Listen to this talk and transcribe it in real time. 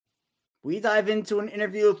We dive into an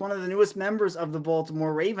interview with one of the newest members of the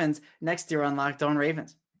Baltimore Ravens next year on Locked On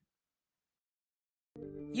Ravens.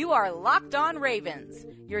 You are Locked On Ravens,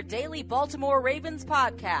 your daily Baltimore Ravens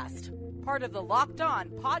podcast, part of the Locked On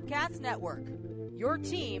Podcast Network, your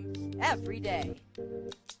team every day.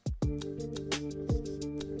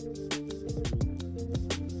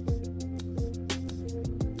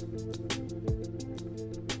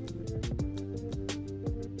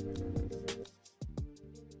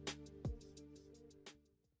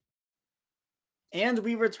 And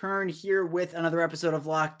we return here with another episode of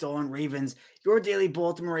Locked On Ravens, your daily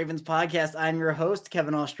Baltimore Ravens podcast. I'm your host,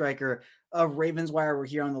 Kevin Ostreicher of Ravens Wire. We're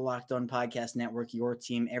here on the Locked On Podcast Network, your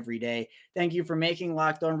team every day. Thank you for making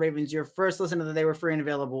Locked On Ravens your first listen of the day. We're free and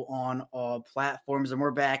available on all platforms, and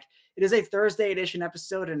we're back. It is a Thursday edition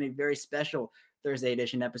episode and a very special Thursday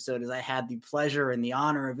edition episode, as I had the pleasure and the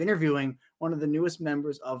honor of interviewing one of the newest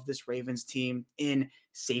members of this Ravens team in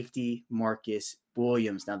safety Marcus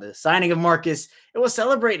Williams. Now, the signing of Marcus, it was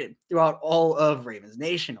celebrated throughout all of Ravens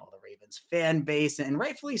Nation, all the Ravens fan base, and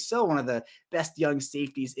rightfully so. One of the best young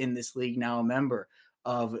safeties in this league, now a member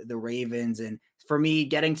of the Ravens. And for me,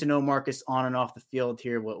 getting to know Marcus on and off the field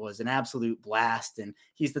here was an absolute blast. And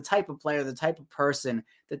he's the type of player, the type of person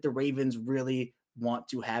that the Ravens really want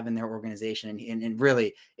to have in their organization. And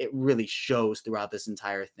really, it really shows throughout this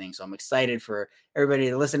entire thing. So I'm excited for everybody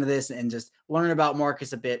to listen to this and just learn about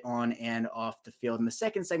Marcus a bit on and off the field. In the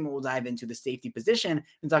second segment, we'll dive into the safety position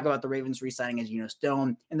and talk about the Ravens re-signing of Geno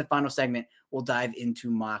Stone. In the final segment, we'll dive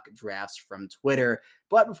into mock drafts from Twitter.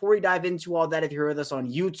 But before we dive into all that, if you're with us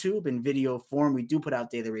on YouTube in video form, we do put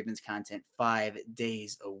out daily Ravens content 5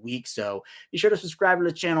 days a week. So be sure to subscribe to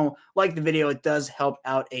the channel, like the video. It does help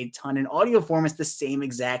out a ton. In audio form, it's the same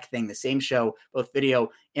exact thing, the same show, both video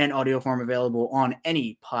and audio form, available on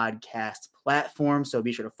any podcast platform. So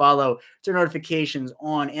be sure to follow, turn notifications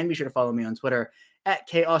on, and be sure to follow me on Twitter at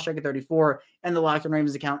KOstriker34 and the Locked On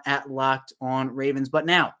Ravens account at Locked On Ravens. But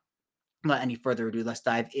now, without any further ado, let's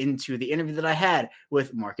dive into the interview that I had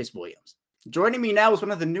with Marcus Williams. Joining me now is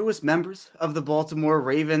one of the newest members of the Baltimore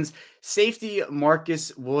Ravens, safety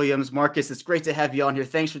Marcus Williams. Marcus, it's great to have you on here.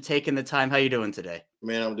 Thanks for taking the time. How you doing today?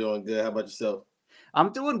 Man, I'm doing good. How about yourself?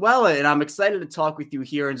 I'm doing well, and I'm excited to talk with you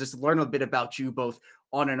here and just learn a bit about you both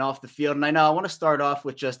on and off the field. And I know I want to start off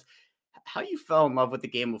with just how you fell in love with the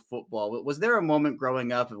game of football. Was there a moment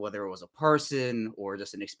growing up, whether it was a person or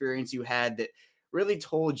just an experience you had, that really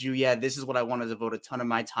told you, yeah, this is what I want to devote a ton of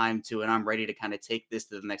my time to, and I'm ready to kind of take this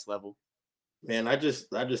to the next level? Man, I just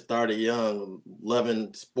started young,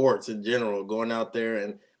 loving sports in general, going out there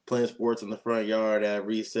and playing sports in the front yard at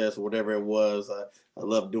recess, whatever it was. I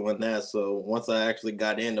loved doing that. So once I actually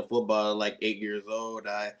got into football, like 8 years old,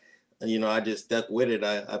 I just stuck with it.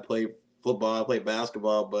 I played football, I played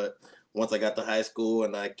basketball, but once I got to high school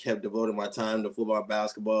and I kept devoting my time to football and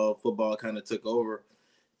basketball, football kind of took over.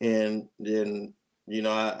 And then,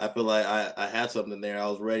 I feel like I had something there. I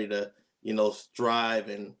was ready to, strive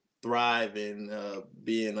and thrive in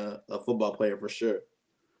being a football player for sure.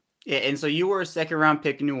 Yeah, and so you were a second-round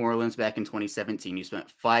pick in New Orleans back in 2017. You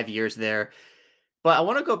spent 5 years there. But I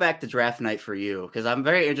want to go back to draft night for you, because I'm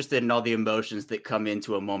very interested in all the emotions that come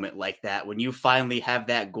into a moment like that. When you finally have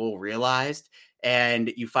that goal realized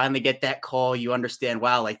and you finally get that call, you understand,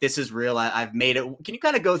 wow, like this is real. I've made it. Can you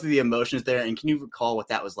kind of go through the emotions there, and can you recall what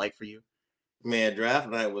that was like for you? Man, draft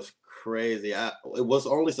night was crazy. It was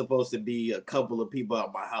only supposed to be a couple of people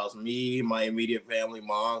at my house, me, my immediate family,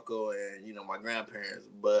 my uncle, and my grandparents.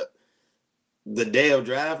 But the day of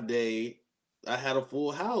draft day, I had a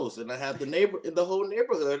full house, and I had the whole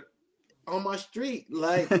neighborhood on my street,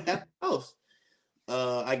 like at the house.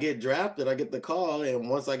 I get drafted, I get the call, and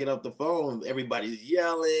once I get off the phone, everybody's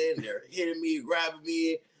yelling, they're hitting me, grabbing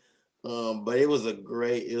me. But it was a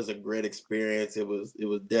great experience. It was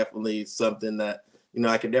definitely something that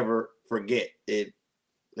I could never forget.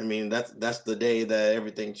 That's the day that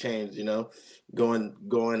everything changed. Going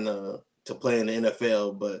to play in the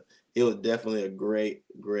NFL, but it was definitely a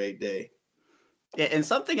great day. Yeah, and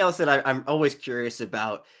something else that I'm always curious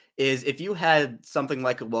about is if you had something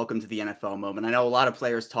like a welcome to the NFL moment. I know a lot of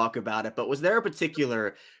players talk about it, but was there a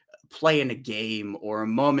particular play in a game or a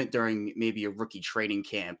moment during maybe a rookie training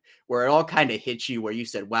camp where it all kind of hit you, where you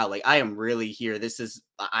said, wow, like I am really here.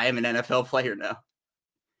 I am an NFL player now?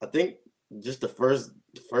 I think just the first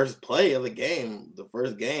play of the game, the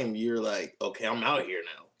first game, you're like, okay, I'm out here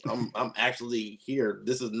now. I'm actually here.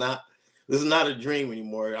 This is not a dream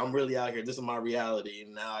anymore. I'm really out here. This is my reality.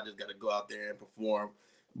 And now I just got to go out there and perform.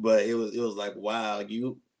 But it was like, wow,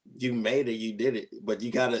 you made it, you did it. But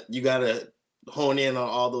you gotta hone in on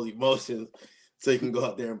all those emotions so you can go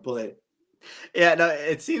out there and play. Yeah, no,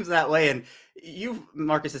 it seems that way. And you've,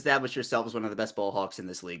 Marcus, established yourself as one of the best ball hawks in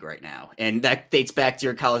this league right now. And that dates back to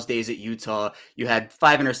your college days at Utah. You had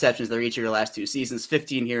 5 interceptions there each of your last 2 seasons,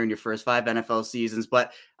 15 here in your first 5 NFL seasons.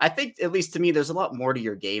 But I think, at least to me, there's a lot more to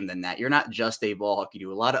your game than that. You're not just a ball hawk. You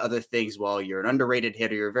do a lot of other things well. You're an underrated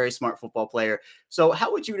hitter. You're a very smart football player. So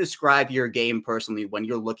how would you describe your game personally when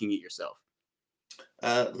you're looking at yourself?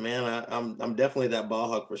 Man, I'm definitely that ball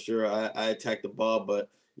hawk for sure. I attack the ball, but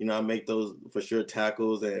I make those for sure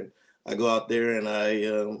tackles, and I go out there and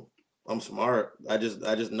I'm smart. I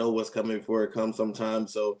just know what's coming before it comes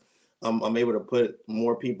sometimes. So I'm able to put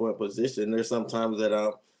more people in position. There's sometimes that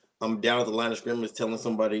I'm down at the line of scrimmage telling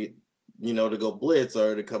somebody, to go blitz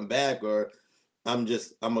or to come back, or I'm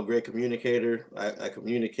a great communicator. I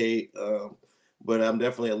communicate, but I'm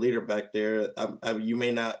definitely a leader back there. You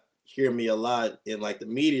may not hear me a lot in like the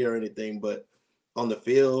media or anything, but on the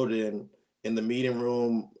field and in the meeting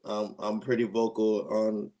room, I'm pretty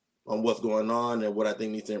vocal on what's going on and what I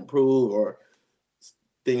think needs to improve or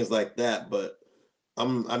things like that. But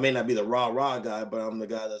I may not be the rah guy, but I'm the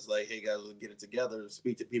guy that's like, hey guys, let's get it together,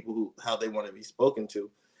 speak to people who how they want to be spoken to.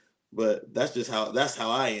 But that's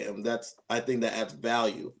how I am. I think that adds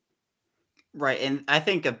value. Right. And I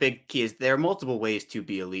think a big key is there are multiple ways to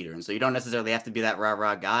be a leader. And so you don't necessarily have to be that rah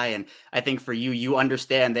rah guy. And I think for you, you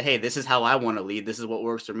understand that, hey, this is how I want to lead. This is what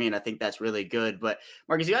works for me. And I think that's really good. But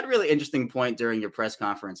Marcus, you had a really interesting point during your press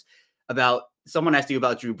conference about someone asked you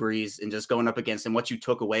about Drew Brees and just going up against him, what you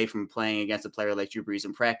took away from playing against a player like Drew Brees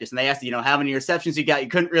in practice. And they asked you, how many receptions you got. You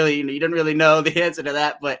couldn't really, you didn't really know the answer to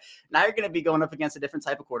that. But now you're going to be going up against a different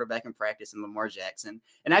type of quarterback in practice in Lamar Jackson.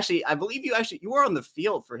 And actually, I believe you were on the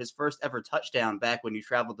field for his first ever touchdown back when you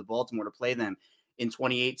traveled to Baltimore to play them in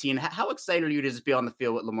 2018. How excited are you to just be on the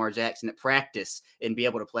field with Lamar Jackson at practice and be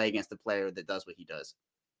able to play against a player that does what he does?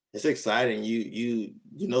 It's exciting. You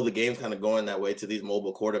know the game's kind of going that way to these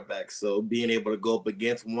mobile quarterbacks. So being able to go up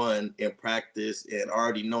against one in practice and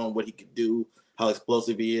already knowing what he could do, how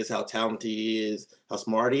explosive he is, how talented he is, how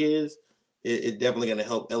smart he is, it definitely going to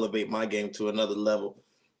help elevate my game to another level.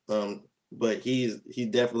 But he's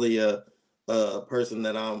definitely a person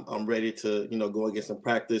that I'm ready to go against in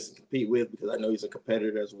practice and compete with because I know he's a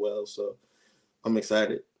competitor as well. So I'm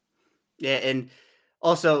excited. Yeah, and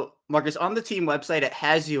also, Marcus, on the team website, it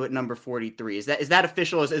has you at number 43. Is that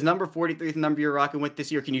official? Is number 43 the number you're rocking with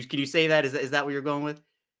this year? Can you say that? Is that what you're going with?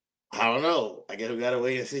 I don't know. I guess we gotta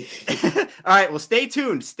wait and see. All right. Well, stay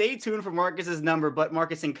tuned. Stay tuned for Marcus's number. But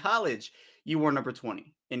Marcus, in college, you were number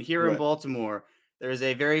 20, and here in Right. Baltimore, there is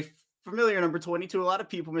a very familiar number 20 to a lot of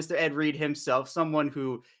people, Mr. Ed Reed himself, someone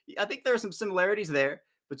who I think there are some similarities there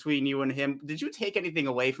between you and him. Did you take anything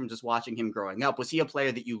away from just watching him growing up? Was he a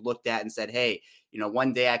player that you looked at and said, "Hey,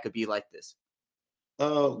 one day I could be like this"?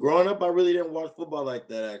 Growing up, I really didn't watch football like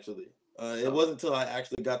that. Actually, it Oh, wasn't until I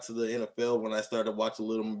actually got to the NFL when I started to watch a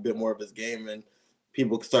little bit more of his game, and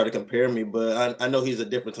people started comparing me. But I know he's a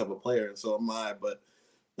different type of player, and so am I. But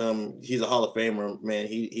he's a Hall of Famer, man.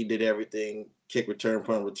 He did everything: kick return,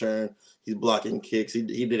 punt return. He's blocking kicks. He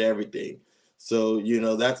did everything. So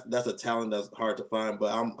that's a talent that's hard to find.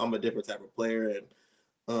 But I'm a different type of player,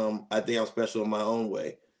 and I think I'm special in my own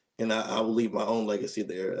way, and I will leave my own legacy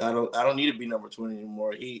there. I don't need to be number 20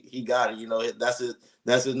 anymore. He got it.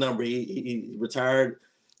 That's his number. He retired.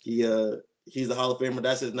 He's a Hall of Famer.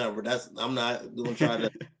 That's his number. I'm not gonna try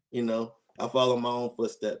to I follow my own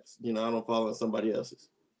footsteps. I don't follow somebody else's.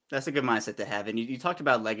 that's a good mindset to have. And you talked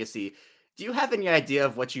about legacy. Do you have any idea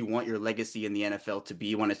of what you want your legacy in the NFL to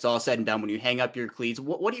be when it's all said and done? When you hang up your cleats,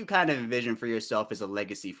 what do you kind of envision for yourself as a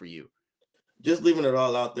legacy for you? Just leaving it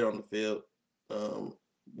all out there on the field, um,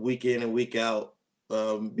 week in and week out.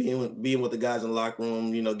 Being with the guys in the locker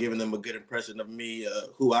room, giving them a good impression of me,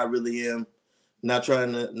 who I really am, not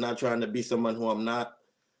trying to be someone who I'm not.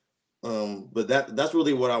 But that's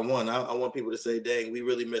really what I want. I want people to say, "Dang, we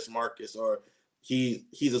really miss Marcus," or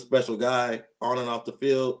he's a special guy on and off the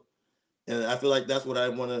field, and I feel like that's what I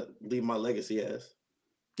want to leave my legacy as.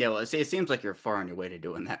 Yeah, well, it seems like you're far on your way to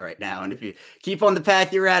doing that right now. And if you keep on the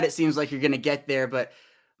path you're at, it seems like you're going to get there. But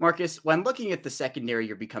Marcus, when looking at the secondary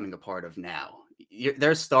you're becoming a part of now,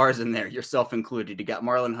 there's stars in there, yourself included. You got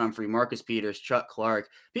Marlon Humphrey, Marcus Peters, Chuck Clark.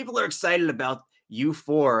 People are excited about you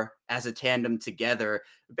four as a tandem together.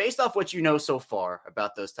 Based off what you know so far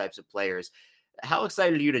about those types of players, how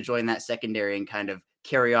excited are you to join that secondary and kind of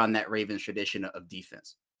carry on that Ravens tradition of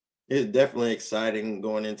defense? It's definitely exciting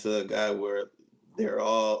going into a guy where they're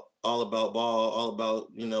all about ball, all about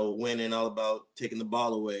winning, all about taking the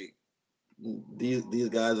ball away. These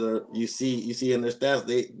guys are you see in their stats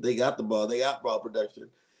they got the ball, they got ball production.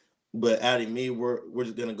 But adding me, we're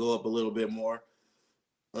just gonna go up a little bit more.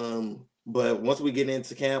 But once we get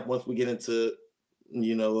into camp, once we get into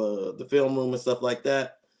the film room and stuff like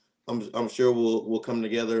that, I'm sure we'll come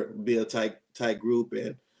together, be a tight group,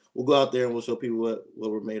 and we'll go out there and we'll show people what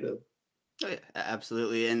we're made of. Oh, yeah,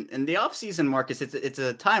 absolutely. And the off season, Marcus, it's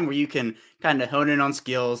a time where you can kind of hone in on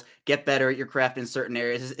skills, get better at your craft in certain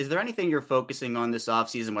areas. Is there anything you're focusing on this off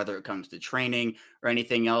season, whether it comes to training or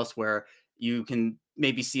anything else, where you can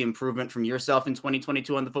maybe see improvement from yourself in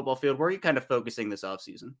 2022 on the football field? Where are you kind of focusing this off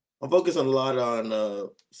season? I'm focusing a lot on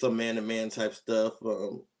some man-to-man type stuff,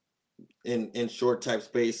 in short type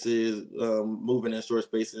spaces, moving in short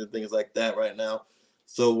spaces and things like that right now.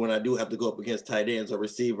 So when I do have to go up against tight ends or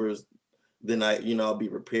receivers, then I'll be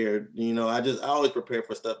prepared. I always prepare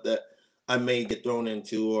for stuff that I may get thrown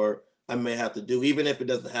into or I may have to do. Even if it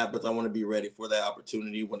doesn't happen, I want to be ready for that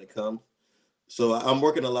opportunity when it comes. So I'm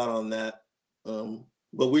working a lot on that.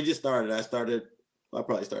 But we just started. I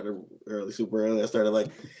probably started early, super early. I started like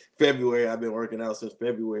February. I've been working out since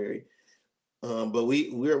February. But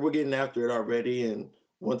we're getting after it already, and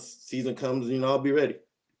once season comes, I'll be ready.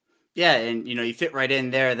 Yeah, and you fit right in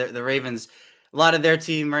there. The Ravens, a lot of their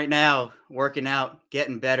team right now working out,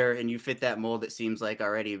 getting better, and you fit that mold. It seems like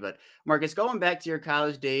already. But Marcus, going back to your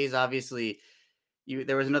college days, obviously,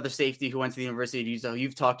 there was another safety who went to the University of Utah.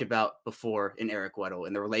 You've talked about before in Eric Weddle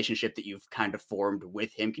and the relationship that you've kind of formed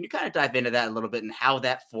with him. Can you kind of dive into that a little bit and how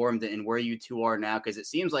that formed and where you two are now? Because it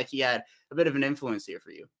seems like he had a bit of an influence here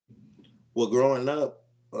for you. Well, growing up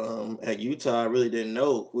at Utah, I really didn't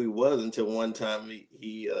know who he was until one time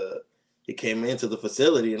he came into the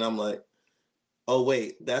facility, and I'm like, oh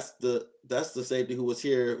wait, that's the safety who was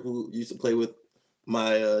here who used to play with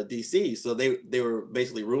my DC. So they were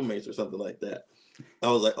basically roommates or something like that.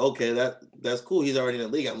 I was like, okay, that's cool. He's already in the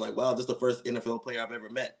league. I'm like, wow, this is the first NFL player I've ever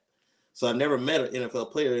met. So I never met an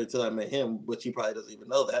NFL player until I met him, which he probably doesn't even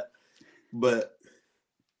know that. But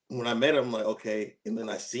when I met him, I'm like, okay. And then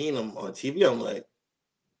I seen him on TV. I'm like,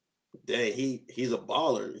 dang, he's a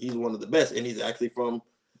baller. He's one of the best. And he's actually from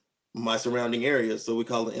my surrounding area. So we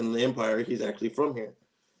call it Inland Empire. He's actually from here.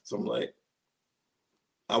 So I'm like,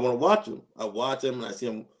 I want to watch him. I watch him and I see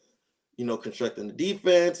him, constructing the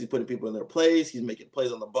defense. He's putting people in their place. He's making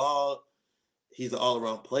plays on the ball. He's an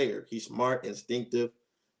all-around player. He's smart, instinctive.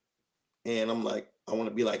 And I'm like, I want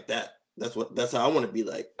to be like that. That's how I want to be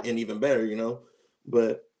like, and even better,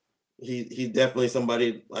 But he's definitely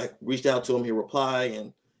somebody. Like, reached out to him, he replied,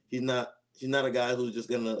 and he's not a guy who's just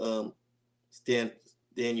gonna stand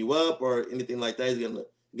you up or anything like that. He's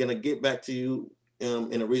gonna get back to you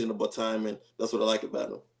in a reasonable time, and that's what I like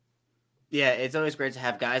about him. Yeah, it's always great to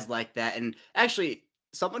have guys like that. And actually,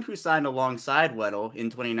 someone who signed alongside Weddle in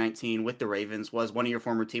 2019 with the Ravens was one of your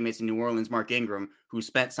former teammates in New Orleans, Mark Ingram, who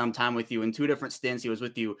spent some time with you in two different stints. He was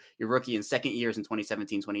with you your rookie and second years in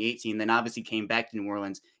 2017, 2018, then obviously came back to New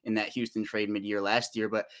Orleans in that Houston trade mid-year last year.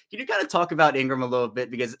 But can you kind of talk about Ingram a little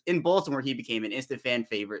bit? Because in Baltimore, he became an instant fan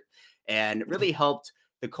favorite and really helped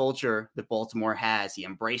the culture that Baltimore has. He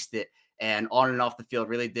embraced it. And on and off the field,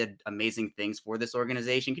 really did amazing things for this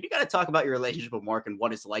organization. Can you kind of talk about your relationship with Mark and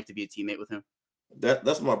what it's like to be a teammate with him?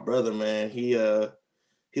 That's my brother, man. He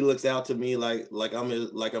looks out to me like I'm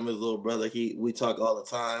his little brother. We talk all the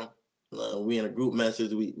time. We in a group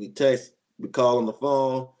message. We text. We call on the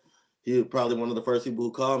phone. He was probably one of the first people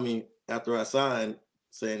who called me after I signed,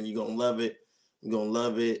 saying, "You're gonna love it. You're gonna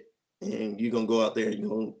love it, and you're gonna go out there and you're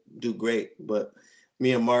gonna do great." But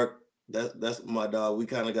me and Mark, that's my dog. We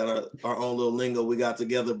kind of got our own little lingo we got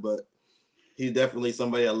together, but he's definitely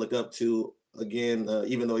somebody I look up to. Again,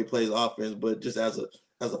 even though he plays offense, but just as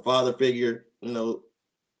a father figure,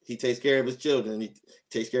 he takes care of his children. He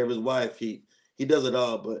takes care of his wife. He does it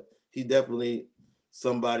all, but he's definitely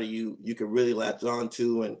somebody you can really latch on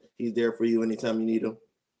to, and he's there for you anytime you need him.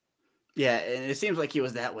 Yeah, and it seems like he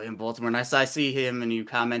was that way in Baltimore. And I see him and you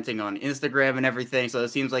commenting on Instagram and everything. So it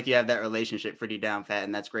seems like you have that relationship pretty down pat,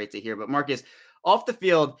 and that's great to hear. But Marcus, off the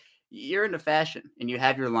field, you're into fashion and you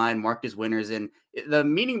have your line marked as winners. And the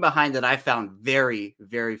meaning behind it I found very,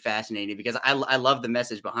 very fascinating because I love the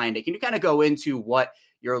message behind it. Can you kind of go into what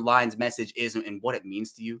your line's message is and what it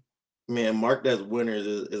means to you? Man, marked as winners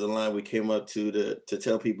is a line we came up to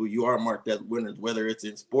tell people you are marked as winners, whether it's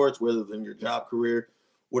in sports, whether it's in your job career,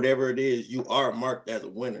 whatever it is, you are marked as a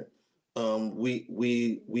winner.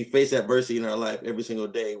 We face adversity in our life every single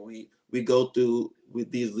day. We go through with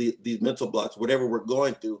these mental blocks, whatever we're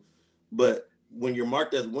going through. But when you're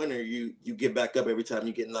marked as winner, you get back up every time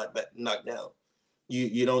you get knocked down.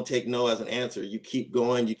 You don't take no as an answer. You keep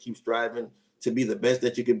going. You keep striving to be the best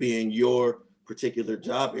that you could be in your particular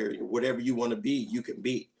job area. Whatever you want to be, you can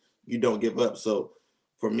be. You don't give up. So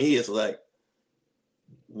for me, it's like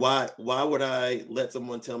why would I let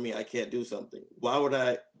someone tell me I can't do something? Why would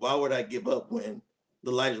I give up when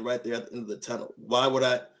the light is right there at the end of the tunnel? Why would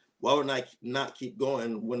I not keep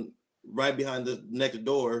going when right behind the next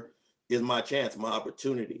door is my chance, my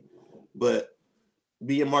opportunity? But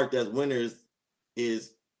being marked as winners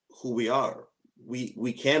is who we are.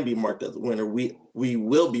 We can be marked as a winner. We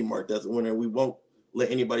will be marked as a winner. We won't let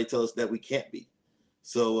anybody tell us that we can't be.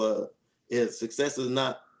 So success is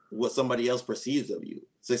not what somebody else perceives of you.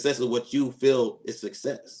 Success is what you feel is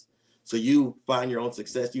success. So you find your own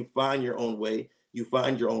success, you find your own way, you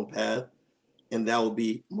find your own path, and that will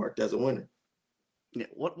be marked as a winner. Yeah,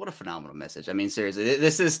 what a phenomenal message. I mean, seriously,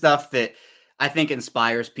 this is stuff that I think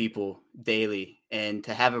inspires people daily. And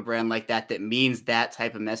to have a brand like that means that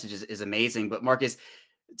type of message is amazing. But Marcus,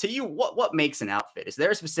 to you, what makes an outfit? Is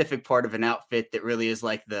there a specific part of an outfit that really is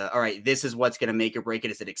like all right, this is what's going to make or break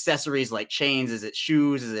it? Is it accessories like chains? Is it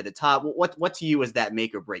shoes? Is it a top? What to you is that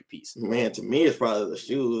make or break piece? Man, to me, it's probably the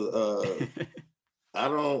shoes.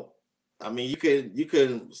 I mean, you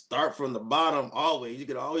can start from the bottom always. You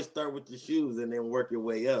could always start with the shoes and then work your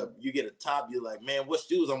way up. You get a top, you're like, man, what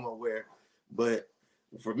shoes I'm gonna wear? But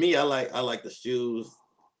for me, I like the shoes.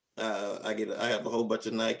 I have a whole bunch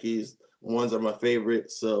of Nikes. Ones are my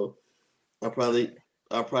favorite, so I probably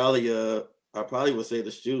would say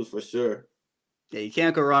the shoes for sure. Yeah, you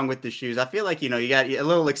can't go wrong with the shoes. I feel like, you got a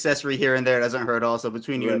little accessory here and there doesn't hurt also.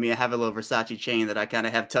 Between you and me, I have a little Versace chain that I kind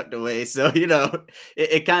of have tucked away. So,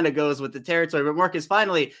 it kind of goes with the territory. But Marcus,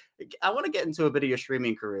 finally, I want to get into a bit of your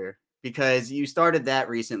streaming career because you started that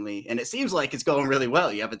recently and it seems like it's going really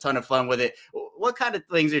well. You have a ton of fun with it. What kind of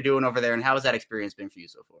things are you doing over there and how has that experience been for you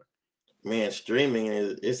so far? Man, streaming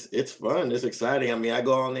it's fun. It's exciting. I mean, I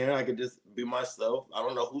go on there, I could just be myself. I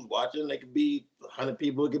don't know who's watching. They could be 100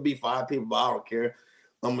 people, it could be 5 people, but I don't care.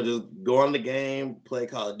 I'm gonna just go on the game, play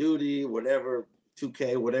Call of Duty, whatever,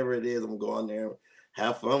 2K, whatever it is. I'm gonna go on there,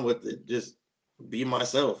 have fun with it, just be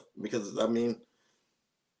myself. Because I mean,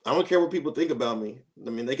 I don't care what people think about me. I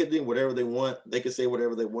mean, they could think whatever they want. They could say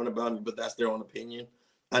whatever they want about me, but that's their own opinion.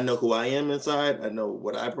 I know who I am inside. I know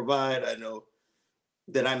what I provide. I know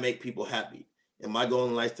that I make people happy. And my goal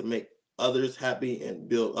in life is to make others happy and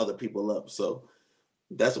build other people up. So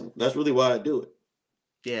that's really why I do it.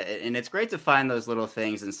 Yeah, and it's great to find those little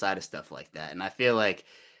things inside of stuff like that. And I feel like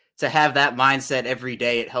to have that mindset every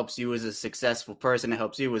day, it helps you as a successful person. It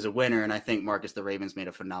helps you as a winner. And I think Marcus, the Ravens made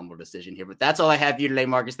a phenomenal decision here. But that's all I have for you today,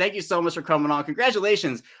 Marcus. Thank you so much for coming on.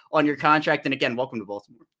 Congratulations on your contract. And again, welcome to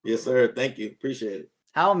Baltimore. Yes, sir. Thank you. Appreciate it.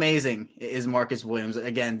 How amazing is Marcus Williams?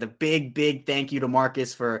 Again, the big thank you to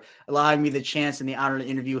Marcus for allowing me the chance and the honor to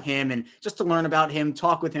interview him and just to learn about him,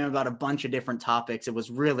 talk with him about a bunch of different topics. It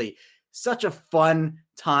was really such a fun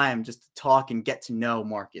time just to talk and get to know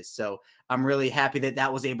Marcus. So I'm really happy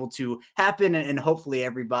that was able to happen and hopefully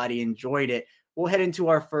everybody enjoyed it. We'll head into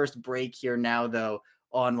our first break here now, though,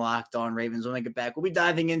 on Locked On Ravens. When we get back, we'll be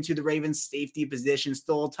diving into the Ravens safety position.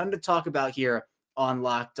 Still a ton to talk about here on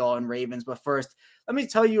Locked On Ravens. But first, let me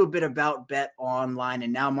tell you a bit about Bet Online.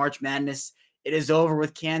 And now March Madness, it is over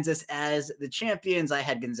with Kansas as the champions. I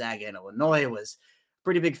had Gonzaga and Illinois. It was a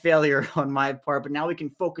pretty big failure on my part, but now we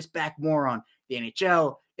can focus back more on the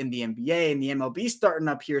NHL and the NBA and the MLB starting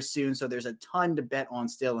up here soon. So there's a ton to bet on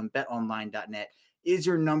still, and betonline.net is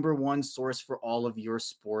your number one source for all of your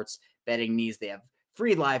sports betting needs. They have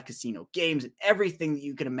free live casino games and everything that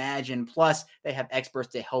you can imagine. Plus, they have experts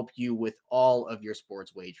to help you with all of your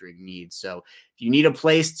sports wagering needs. So if you need a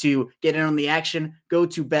place to get in on the action, go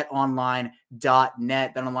to betonline.net.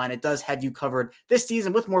 BetOnline, it does have you covered this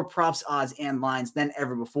season with more props, odds, and lines than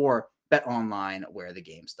ever before. BetOnline, where the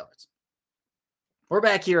game starts. We're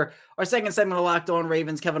back here. Our second segment of Locked On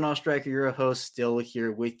Ravens. Kevin Oestreicher, your host, still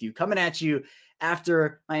here with you. Coming at you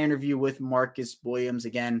after my interview with Marcus Williams.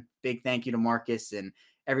 Again, big thank you to Marcus and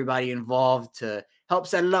everybody involved to help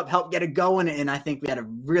set it up, help get it going. And I think we had a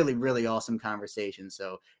really, really awesome conversation.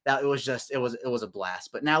 So that it was a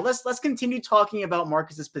blast. But now let's continue talking about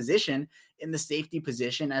Marcus's position in the safety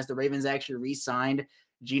position as the Ravens actually re-signed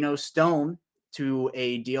Geno Stone to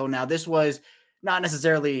a deal. Now, this was not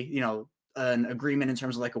necessarily, an agreement in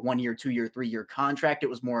terms of like a 1 year, 2 year, 3 year contract. It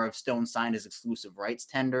was more of Stone signed as exclusive rights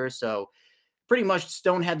tender. So pretty much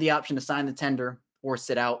Stone had the option to sign the tender or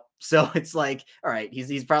sit out. So it's like, all right,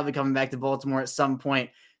 he's probably coming back to Baltimore at some point.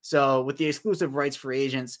 So with the exclusive rights for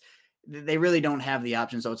agents, they really don't have the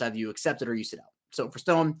option. So it's either you accept it or you sit out. So for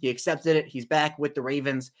Stone, he accepted it. He's back with the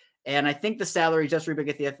Ravens. And I think the salary, just read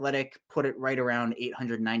at The Athletic, put it right around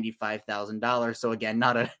 $895,000. So again,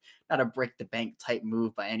 not a break the bank type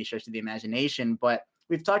move by any stretch of the imagination. But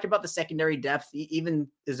we've talked about the secondary depth even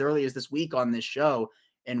as early as this week on this show.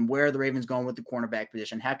 and where are the Ravens going with the cornerback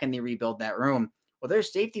position? How can they rebuild that room? Well, their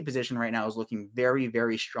safety position right now is looking very,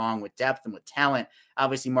 very strong with depth and with talent.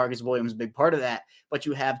 Obviously, Marcus Williams is a big part of that, but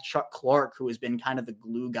you have Chuck Clark, who has been kind of the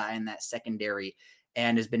glue guy in that secondary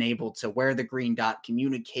and has been able to wear the green dot,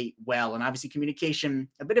 communicate well. And obviously communication,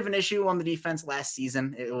 a bit of an issue on the defense last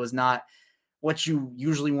season. It was not what you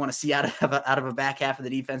usually want to see out of a back half of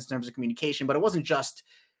the defense in terms of communication, but it wasn't just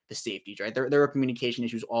the safeties, right? There were communication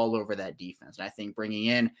issues all over that defense. And I think bringing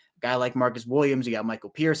in a guy like Marcus Williams, you got Michael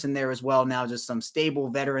Pearson there as well. Now just some stable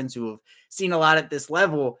veterans who have seen a lot at this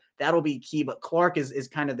level, that'll be key. But Clark is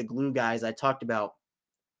kind of the glue guys I talked about.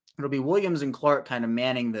 It'll be Williams and Clark kind of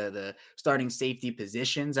manning the starting safety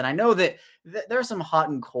positions. And I know that there are some hot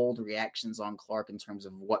and cold reactions on Clark in terms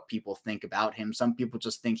of what people think about him. Some people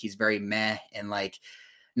just think he's very meh and like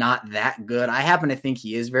not that good. I happen to think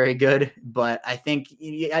he is very good, but I think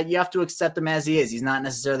you have to accept him as he is. He's not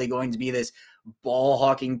necessarily going to be this ball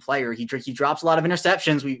hawking player. He drops a lot of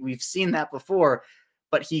interceptions. We've seen that before,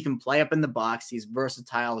 but he can play up in the box. He's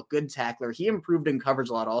versatile, a good tackler. He improved in coverage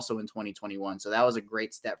a lot also in 2021. So that was a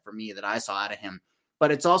great step for me that I saw out of him.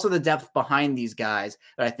 But it's also the depth behind these guys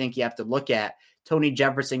that I think you have to look at. Tony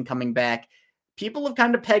Jefferson coming back. People have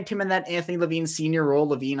kind of pegged him in that Anthony Levine senior role.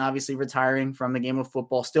 Levine obviously retiring from the game of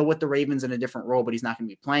football, still with the Ravens in a different role, but he's not going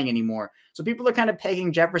to be playing anymore. So people are kind of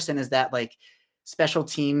pegging Jefferson as that like special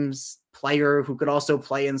teams player who could also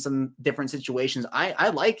play in some different situations. I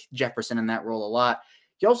like Jefferson in that role a lot.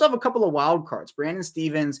 You also have a couple of wild cards, Brandon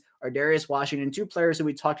Stephens or Darius Washington, two players who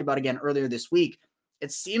we talked about again earlier this week.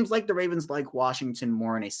 It seems like the Ravens like Washington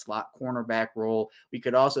more in a slot cornerback role. We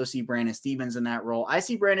could also see Brandon Stephens in that role. I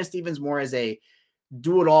see Brandon Stephens more as a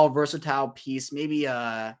do-it-all versatile piece, maybe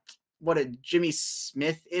what a Jimmy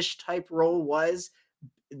Smith-ish type role was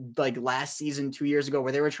like last season, 2 years ago,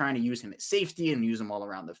 where they were trying to use him at safety and use him all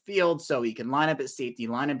around the field so he can line up at safety,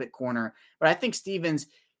 line up at corner. But I think Stephens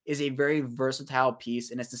is a very versatile piece,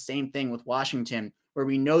 and it's the same thing with Washington, where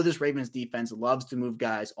we know this Ravens defense loves to move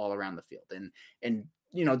guys all around the field. And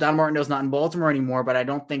you know, Don Martindale's not in Baltimore anymore, but I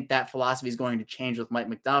don't think that philosophy is going to change with Mike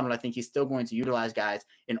Macdonald. I think he's still going to utilize guys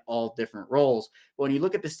in all different roles. But when you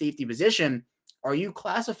look at the safety position, are you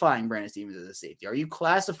classifying Brandon Stephens as a safety? Are you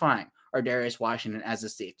classifying Darius Washington as a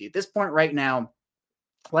safety? At this point right now,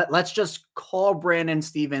 let's just call Brandon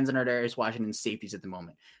Stephens and Darius Washington safeties at the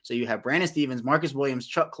moment. So you have Brandon Stephens, Marcus Williams,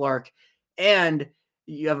 Chuck Clark, and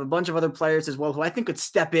you have a bunch of other players as well who I think could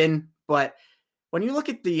step in. But when you look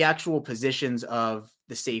at the actual positions of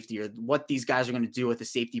the safety or what these guys are going to do with the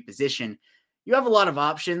safety position, you have a lot of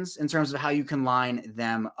options in terms of how you can line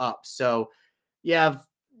them up. So you have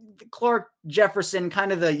Clark, Jefferson,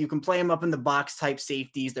 kind of you can play them up in the box type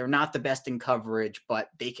safeties. They're not the best in coverage, but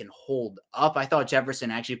they can hold up. I thought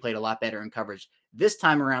Jefferson actually played a lot better in coverage this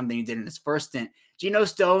time around than he did in his first stint. Geno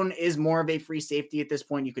Stone is more of a free safety at this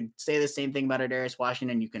point. You could say the same thing about Darius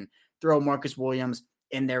Washington. You can throw Marcus Williams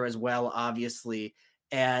in there as well, obviously.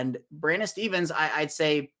 And Brandon Stephens, I'd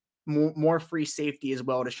say more free safety as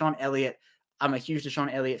well. Deshaun Elliott, I'm a huge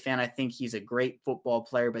Deshaun Elliott fan. I think he's a great football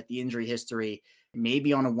player, but the injury history,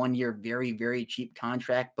 maybe on a 1 year, very, very cheap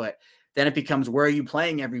contract, but then it becomes, where are you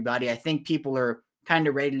playing everybody? I think people are kind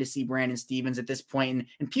of ready to see Brandon Stephens at this point.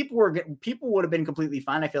 And people would have been completely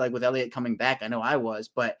fine, I feel like, with Elliott coming back. I know I was,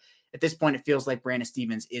 but at this point, it feels like Brandon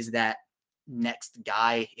Stephens is that next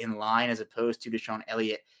guy in line as opposed to Deshaun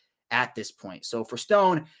Elliott at this point. So for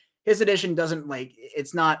Stone, his addition doesn't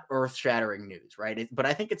it's not earth shattering news, right? But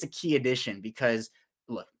I think it's a key addition because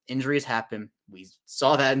look, injuries happen. We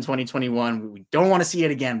saw that in 2021. We don't want to see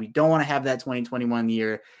it again. We don't want to have that 2021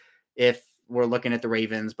 year if we're looking at the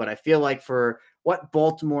Ravens, but I feel like for what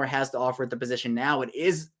Baltimore has to offer at the position now, it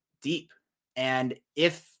is deep. And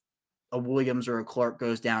if a Williams or a Clark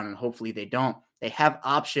goes down, and hopefully they don't, they have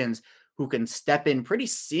options who can step in pretty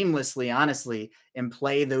seamlessly, honestly, and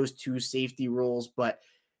play those two safety roles. But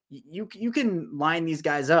you can line these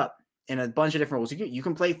guys up in a bunch of different roles. You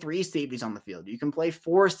can play 3 safeties on the field. You can play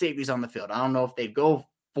 4 safeties on the field. I don't know if they'd go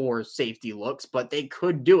 4 safety looks, but they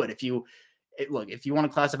could do it. If you want to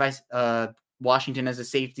classify Washington as a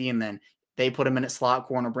safety and then they put him in at slot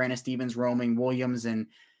corner, Brandon Stephens roaming, Williams and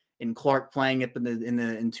Clark playing it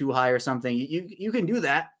in too high or something, you can do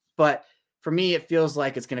that. But for me, it feels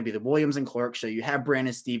like it's going to be the Williams and Clark show. You have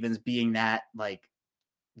Brandon Stephens being that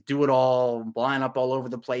do it all, line up all over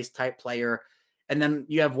the place type player. And then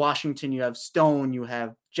you have Washington, you have Stone, you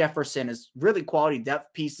have Jefferson as really quality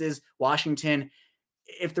depth pieces. Washington,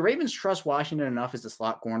 if the Ravens trust Washington enough as the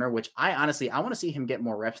slot corner, which I want to see him get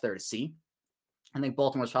more reps there to see. I think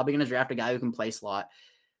Baltimore's probably going to draft a guy who can play slot,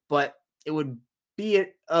 but it would be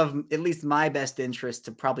of at least my best interest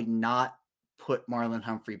to probably not put Marlon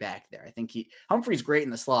Humphrey back there. I think Humphrey's great in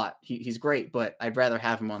the slot. He's great, but I'd rather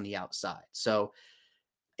have him on the outside. So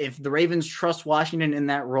if the Ravens trust Washington in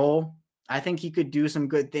that role, I think he could do some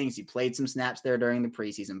good things. He played some snaps there during the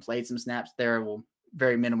preseason, played some snaps there, well,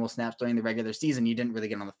 very minimal snaps during the regular season. He didn't really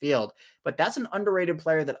get on the field, but that's an underrated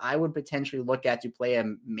player that I would potentially look at to play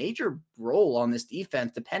a major role on this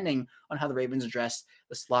defense, depending on how the Ravens address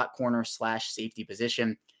the slot corner / safety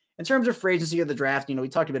position. In terms of free agency of the draft, we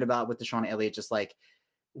talked a bit about with Deshaun Elliott, just like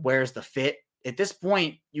where's the fit. At this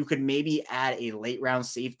point, you could maybe add a late round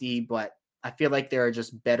safety, but I feel like there are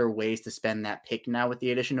just better ways to spend that pick now with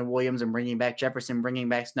the addition of Williams and bringing back Jefferson, bringing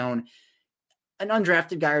back Stone. An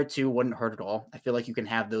undrafted guy or two wouldn't hurt at all. I feel like you can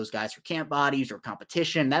have those guys for camp bodies or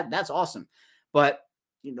competition. That's awesome. But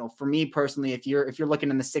for me personally, if you're looking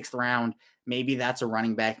in the 6th round, maybe that's a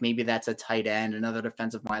running back, maybe that's a tight end, another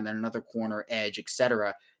defensive lineman, another corner, edge,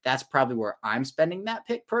 etc. That's probably where I'm spending that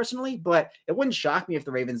pick personally. But it wouldn't shock me if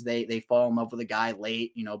the Ravens they fall in love with a guy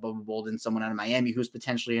late, Bubba Bolden, someone out of Miami who's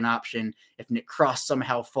potentially an option. If Nick Cross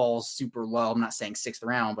somehow falls super low, I'm not saying 6th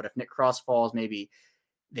round, but if Nick Cross falls, maybe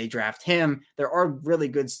they draft him. There are really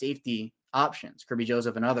good safety options, Kirby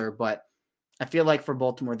Joseph and other, but I feel like for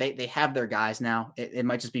Baltimore, they have their guys now. It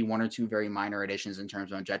might just be one or two very minor additions in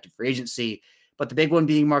terms of undrafted free agency, but the big one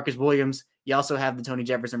being Marcus Williams. You also have the Tony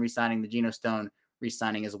Jefferson re-signing, the Geno Stone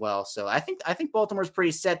re-signing as well. So I think Baltimore's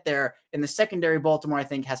pretty set there. In the secondary, Baltimore, I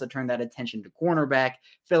think, has to turn that attention to cornerback,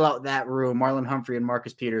 fill out that room. Marlon Humphrey and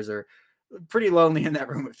Marcus Peters are pretty lonely in that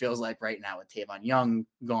room, it feels like right now, with Tavon Young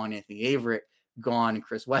gone, Anthony Averett gone,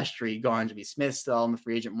 Chris Westry gone, Jimmy Smith still on the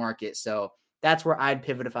free agent market. So that's where I'd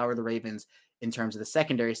pivot if I were the Ravens in terms of the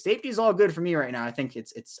secondary. Safety is all good for me right now. I think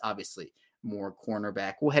it's obviously more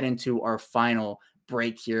cornerback. We'll head into our final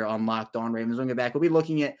break here on Locked On Ravens. When we get back, we'll be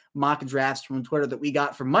looking at mock drafts from Twitter that we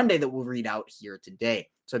got for Monday that we'll read out here today.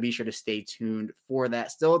 So be sure to stay tuned for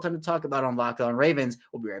that. Still a ton to talk about on Locked On Ravens.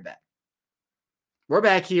 We'll be right back. We're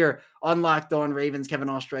back here on Locked On Ravens. Kevin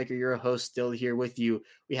Allstriker, your host, still here with you.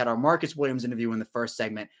 We had our Marcus Williams interview in the first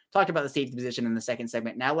segment, talked about the safety position in the second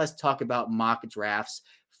segment. Now let's talk about mock drafts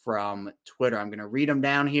from Twitter. I'm going to read them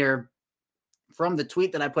down here from the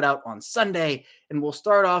tweet that I put out on Sunday, and we'll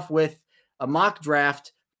start off with a mock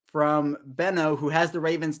draft from Benno, who has the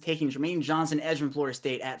Ravens taking Jermaine Johnson, edge from Florida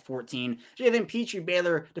State at 14. Jalen Petrie,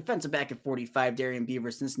 Baylor, defensive back at 45. Darian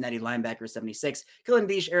Beaver, Cincinnati linebacker, 76. Killen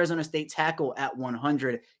Beach, Arizona State tackle at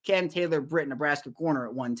 100. Cam Taylor, Britt, Nebraska corner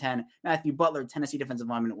at 110. Matthew Butler, Tennessee defensive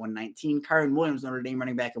lineman at 119. Kyron Williams, Notre Dame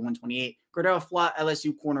running back at 128. Cordell Flott,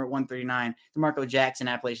 LSU corner at 139. DeMarco Jackson,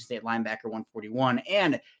 Appalachian State linebacker, 141.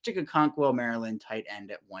 And Chika Conquo, Maryland tight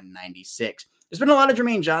end at 196. There's been a lot of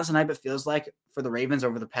Jermaine Johnson hype, it feels like, for the Ravens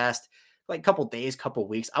over the past couple days, couple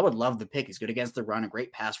weeks. I would love the pick. He's good against the run, a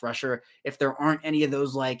great pass rusher. If there aren't any of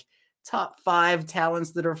those top 5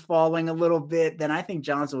 talents that are falling a little bit, then I think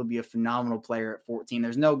Johnson would be a phenomenal player at 14.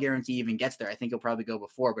 There's no guarantee he even gets there. I think he'll probably go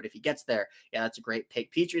before, but if he gets there, yeah, that's a great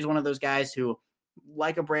pick. Petrie is one of those guys who,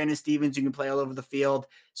 like a Brandon Stevens, you can play all over the field.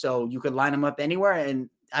 So you could line him up anywhere, and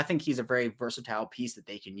I think he's a very versatile piece that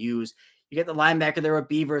they can use. You get the linebacker there with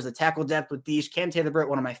Beavers, the tackle depth with Deesh. Cam Taylor-Britt,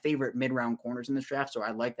 one of my favorite mid-round corners in this draft, so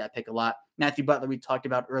I like that pick a lot. Matthew Butler, we talked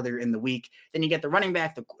about earlier in the week. Then you get the running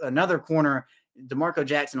back, another corner, DeMarco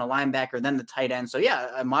Jackson, a linebacker, then the tight end. So, yeah,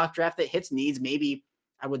 a mock draft that hits needs. Maybe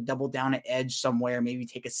I would double down at edge somewhere, maybe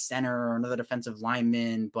take a center or another defensive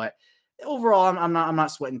lineman. But overall, I'm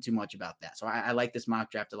not sweating too much about that. So I like this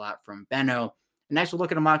mock draft a lot from Benno. Next, we'll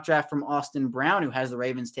look at a mock draft from Austin Brown, who has the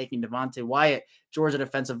Ravens taking Devontae Wyatt, Georgia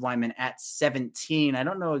defensive lineman, at 17. I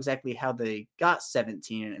don't know exactly how they got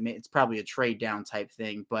 17. It's probably a trade down type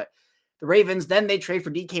thing, but the Ravens, then they trade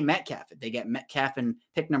for DK Metcalf. They get Metcalf in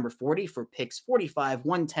pick number 40 for picks 45,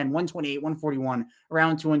 110, 128, 141,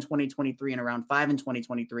 around 2 in 2023, and around 5 in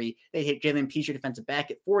 2023. They hit Jalen Petrie, defensive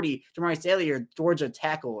back, at 40. Jamari Salyer, Georgia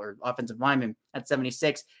tackle or offensive lineman, at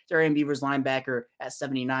 76. Darian Beavers, linebacker, at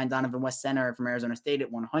 79. Donovan West, center from Arizona State,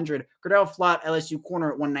 at 100. Cordell Flott, LSU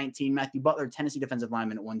corner, at 119. Matthew Butler, Tennessee defensive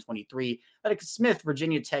lineman, at 123. Attica Smith,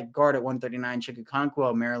 Virginia Tech guard, at 139. Chika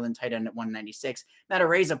Conquo, Maryland tight end, at 196. Matt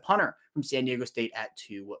Araiza, punter from San Diego State, at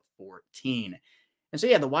 214. And so,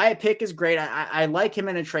 yeah, the Wyatt pick is great. I like him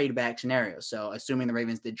in a trade back scenario. So assuming the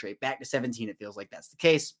Ravens did trade back to 17, it feels like that's the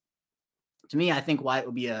case. To me, I think Wyatt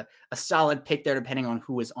would be a solid pick there, depending on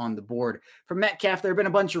who is on the board. For Metcalf, there have been a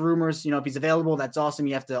bunch of rumors. If he's available, that's awesome.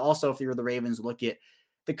 You have to also, if you're the Ravens, look at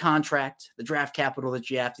the contract, the draft capital that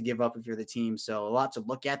you have to give up if you're the team. So a lot to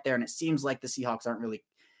look at there. And it seems like the Seahawks aren't really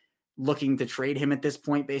looking to trade him at this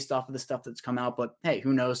point based off of the stuff that's come out. But hey,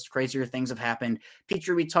 who knows? Crazier things have happened.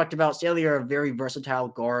 Petrie, we talked about. Salyer, a very versatile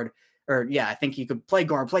guard, I think he could play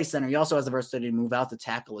guard, play center. He also has the versatility to move out to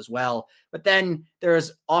tackle as well. But then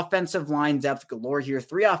there's offensive line depth galore here.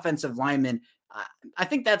 3 offensive linemen. I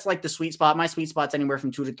think that's like the sweet spot. My sweet spot's anywhere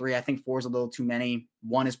from 2 to 3. I think 4 is a little too many.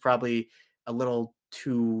 1 is probably a little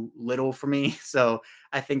too little for me. So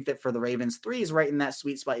I think that for the Ravens, 3 is right in that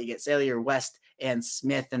sweet spot. You get Salyer, West, and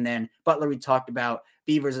Smith. And then Butler, we talked about.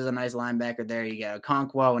 Beavers is a nice linebacker there. You got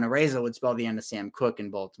Okonkwo, and Areza would spell the end of Sam Cook in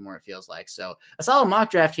Baltimore, it feels like. So a solid mock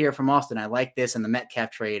draft here from Austin. I like this, and the Metcalf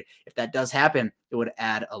trade, if that does happen, it would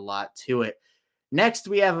add a lot to it. Next,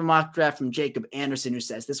 we have a mock draft from Jacob Anderson, who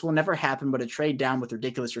says, this will never happen, but a trade down with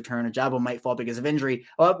ridiculous return. Ajabo might fall because of injury.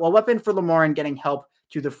 A weapon for Lamar and getting help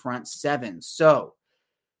to the front 7. So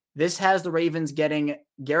this has the Ravens getting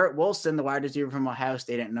Garrett Wilson, the wide receiver from Ohio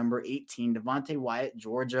State, at number 18. Devontae Wyatt,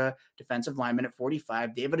 Georgia, defensive lineman at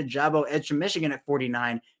 45. David Ajabo, edge from Michigan at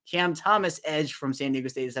 49. Cam Thomas, edge from San Diego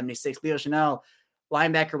State at 76. Leo Chanel,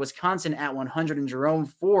 linebacker, Wisconsin at 100. And Jerome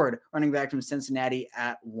Ford, running back from Cincinnati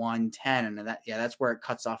at 110. And that's where it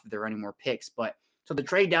cuts off if there are any more picks. But so the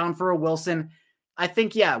trade down for a Wilson, I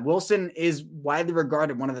think, Wilson is widely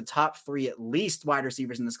regarded one of the top 3 at least wide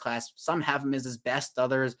receivers in this class. Some have him as his best,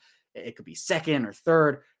 others it could be second or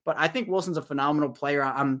third, but I think Wilson's a phenomenal player.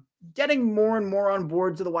 I'm getting more and more on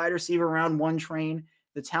board to the wide receiver round 1 train.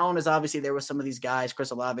 The talent is obviously there with some of these guys,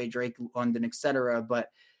 Chris Olave, Drake London, etc. But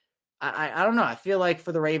I don't know. I feel like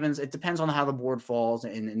for the Ravens, it depends on how the board falls.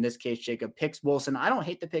 And in this case, Jacob picks Wilson. I don't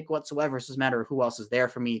hate the pick whatsoever. It's just a matter of who else is there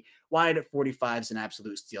for me. Wyatt at 45 is an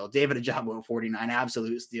absolute steal. David Ajabo at 49,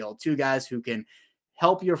 absolute steal. 2 guys who can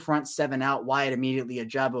help your front 7 out. Wyatt immediately,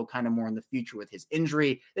 Ajabo kind of more in the future with his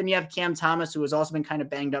injury. Then you have Cam Thomas, who has also been kind of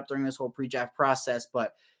banged up during this whole pre-draft process,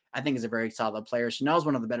 but I think is a very solid player. Chanel's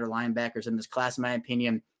one of the better linebackers in this class, in my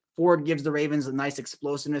opinion. Ford gives the Ravens a nice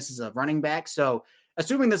explosiveness as a running back. So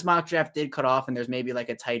assuming this mock draft did cut off and there's maybe like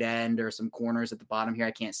a tight end or some corners at the bottom here,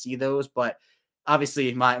 I can't see those, but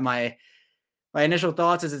obviously my initial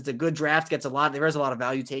thoughts is it's a good draft, there is a lot of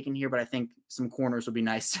value taken here, but I think some corners would be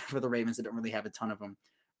nice for the Ravens that don't really have a ton of them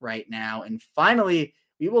right now. And finally,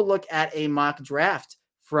 we will look at a mock draft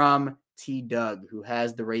from T. Doug, who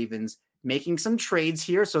has the Ravens making some trades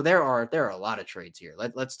here. So there are a lot of trades here.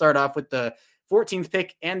 Let's start off with the 14th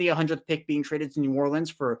pick and the 100th pick being traded to New Orleans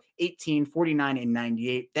for 18, 49, and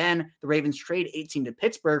 98. Then the Ravens trade 18 to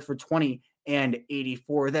Pittsburgh for 20 and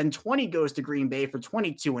 84. Then 20 goes to Green Bay for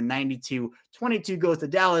 22 and 92. 22 goes to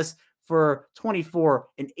Dallas for 24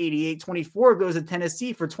 and 88. 24 goes to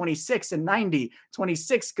Tennessee for 26 and 90.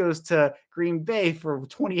 26 goes to Green Bay for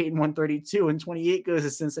 28 and 132. And 28 goes to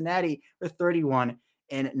Cincinnati for 31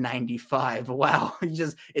 and 95. Wow.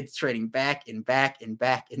 It's trading back and back and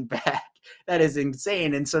back and back. That is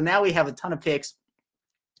insane. And so now we have a ton of picks.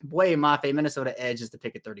 Boye Mafe, Minnesota edge, is the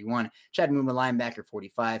pick at 31. Chad Muma, linebacker,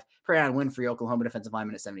 45. Perion Winfrey, Oklahoma defensive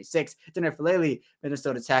lineman at 76. Dinner Filele,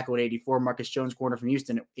 Minnesota tackle at 84. Marcus Jones, corner from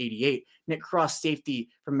Houston at 88. Nick Cross, safety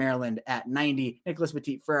from Maryland at 90. Nicholas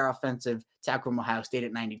Petit-Frere, offensive tackle from Ohio State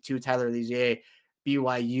at 92. Tyler Ligier,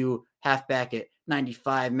 BYU halfback at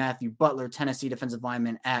 95. Matthew Butler, Tennessee defensive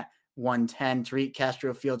lineman at 110. Tariq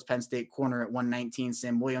Castro Fields, Penn State corner at 119.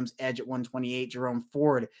 Sam Williams, edge at 128. Jerome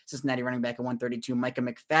Ford, Cincinnati running back at 132. Micah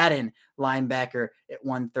McFadden, linebacker at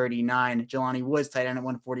 139. Jelani Woods, tight end at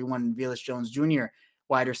 141. And Velus Jones Jr.,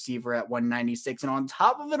 wide receiver at 196. And on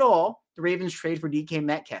top of it all, the Ravens trade for DK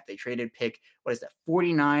Metcalf. They traded pick,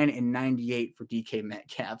 49 and 98 for DK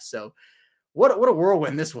Metcalf. So what a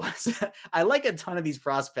whirlwind this was. I like a ton of these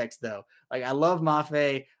prospects, though. Like, I love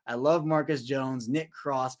Mafe. I love Marcus Jones, Nick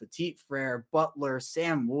Cross, Petit-Frere, Butler,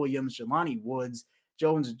 Sam Williams, Jelani Woods,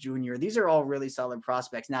 Jones Jr. These are all really solid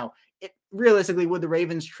prospects. Now, realistically, would the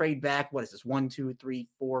Ravens trade back? What is this? 1, 2, 3,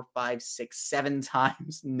 4, 5, 6, 7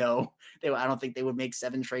 times? No, I don't think they would make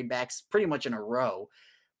 7 trade backs pretty much in a row.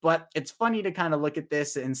 But it's funny to kind of look at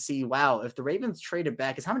this and see, wow, if the Ravens traded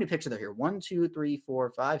back, is how many picks are there here? 1, 2, 3, 4,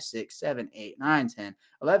 5, 6, 7, 8, 9, 10,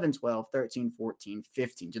 11, 12, 13, 14,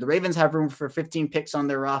 15. Do the Ravens have room for 15 picks on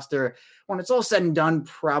their roster? When it's all said and done,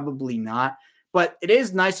 probably not. But it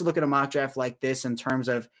is nice to look at a mock draft like this in terms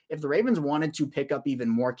of if the Ravens wanted to pick up even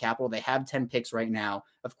more capital, they have 10 picks right now.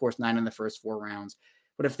 Of course, 9 in the first 4 rounds.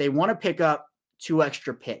 But if they want to pick up 2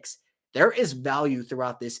 extra picks, there is value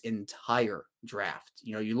throughout this entire draft.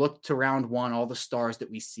 You know, you look to round 1, all the stars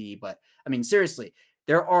that we see, but I mean, seriously,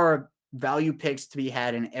 there are value picks to be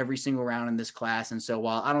had in every single round in this class. And so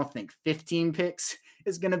while I don't think 15 picks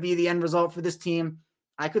is going to be the end result for this team,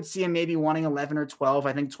 I could see him maybe wanting 11 or 12.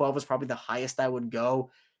 I think 12 is probably the highest I would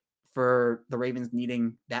go for the Ravens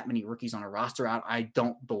needing that many rookies on a roster. I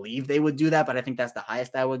don't believe they would do that, but I think that's the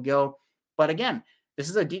highest I would go. But again, this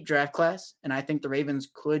is a deep draft class, and I think the Ravens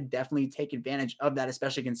could definitely take advantage of that,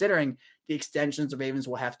 especially considering the extensions the Ravens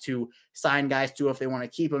will have to sign guys to if they want to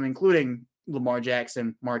keep them, including Lamar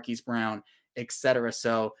Jackson, Marquise Brown, etc.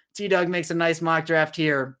 So T-Dog makes a nice mock draft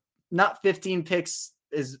here. Not 15 picks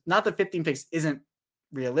isn't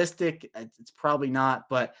realistic. It's probably not,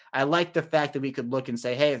 but I like the fact that we could look and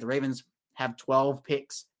say, hey, if the Ravens have 12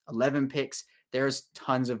 picks, 11 picks, there's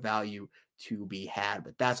tons of value to be had.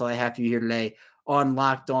 But that's all I have for you here today on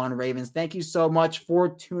Locked On Ravens. Thank you so much for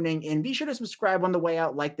tuning in. Be sure to subscribe on the way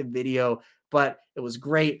out, like the video, but it was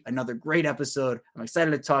great. Another great episode. I'm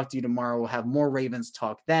excited to talk to you tomorrow. We'll have more Ravens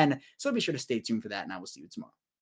talk then. So be sure to stay tuned for that, and I will see you tomorrow.